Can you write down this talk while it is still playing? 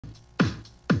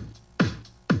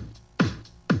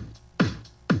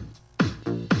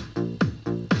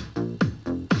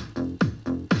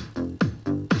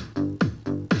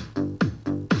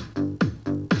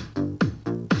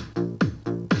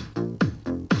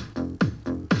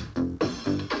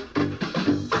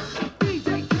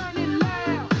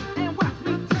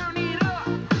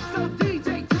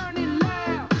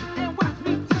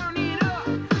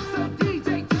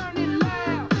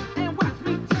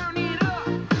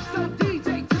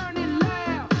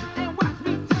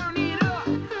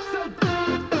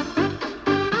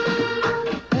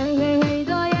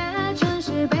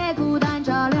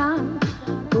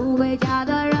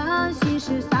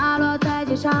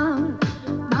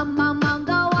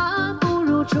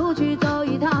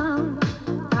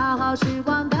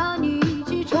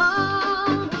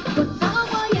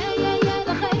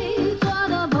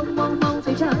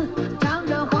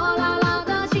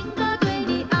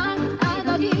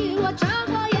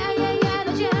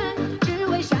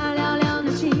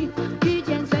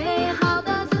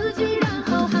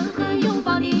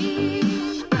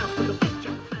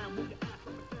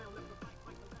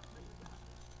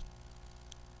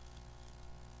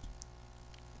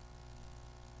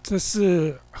这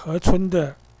是河村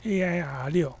的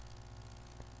AIR6。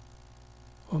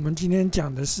我们今天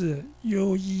讲的是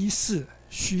U14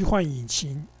虚幻引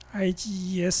擎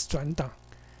IGES 转档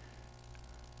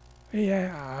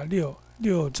AIR6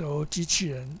 六轴机器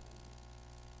人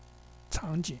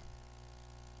场景。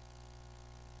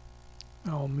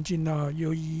那我们进到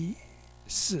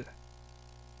U14，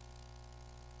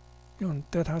用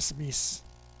Data Smith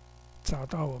找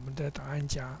到我们的档案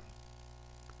夹，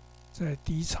在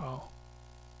低槽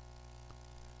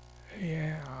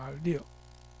AIR6。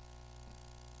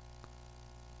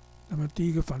那么第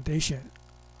一个 Foundation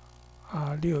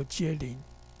R6 接0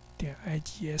点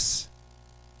IGS，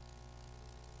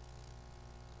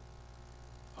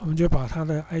 我们就把它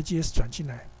的 IGS 转进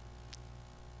来。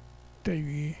对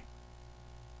于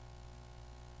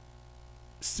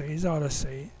谁绕了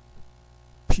谁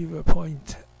Pivot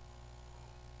Point，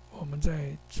 我们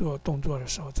在做动作的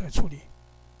时候再处理。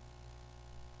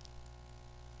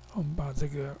我们把这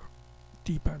个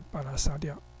地板把它杀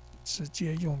掉，直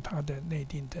接用它的内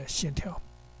定的线条。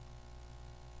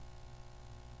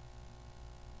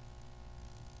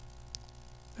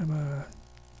那么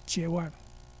J1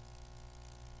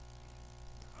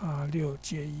 R6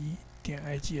 J1点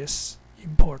IGS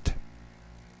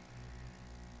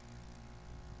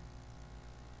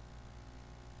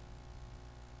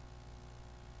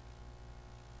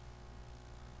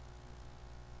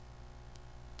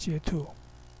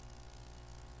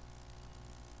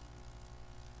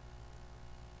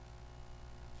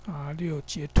R6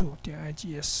 J2 点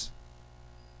IGS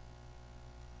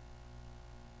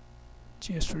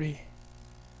J3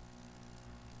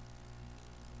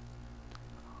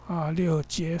 R6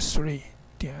 J3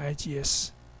 点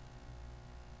IGS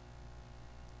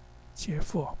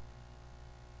J4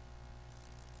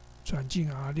 转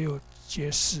进 R6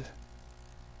 J4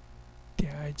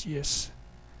 点 IGS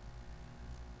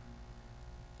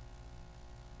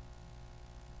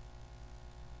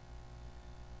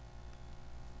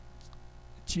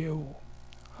J5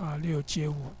 R6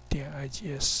 J5 点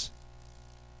IGS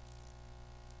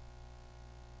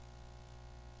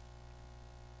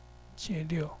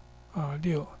J6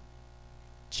 R6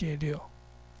 J6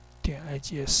 点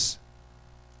IGS。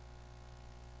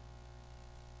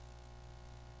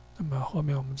 那么后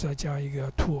面我们再加一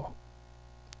个 tool，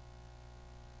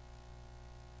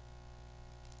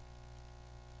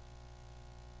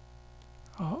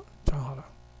 好，转好了。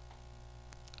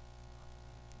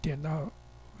点到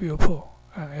Viewport，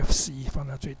 按 F11 放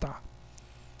到最大，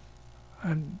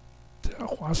按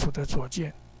滑鼠的左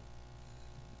键，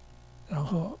然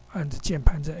后按着键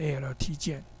盘的 ALT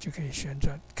键就可以旋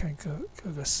转看各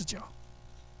个视角。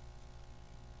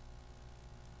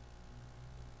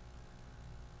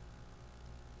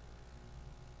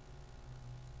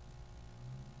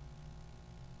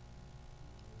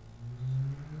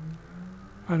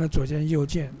按了左键右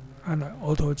键，按了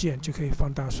Auto 键就可以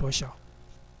放大缩小。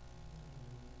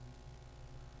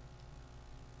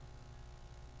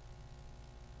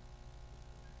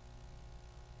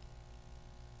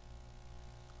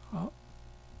好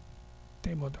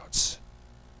 ，demo 到此，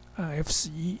按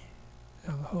F11，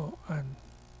 然后按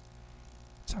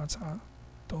叉叉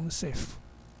Don't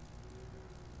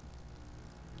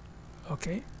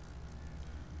Save，OK。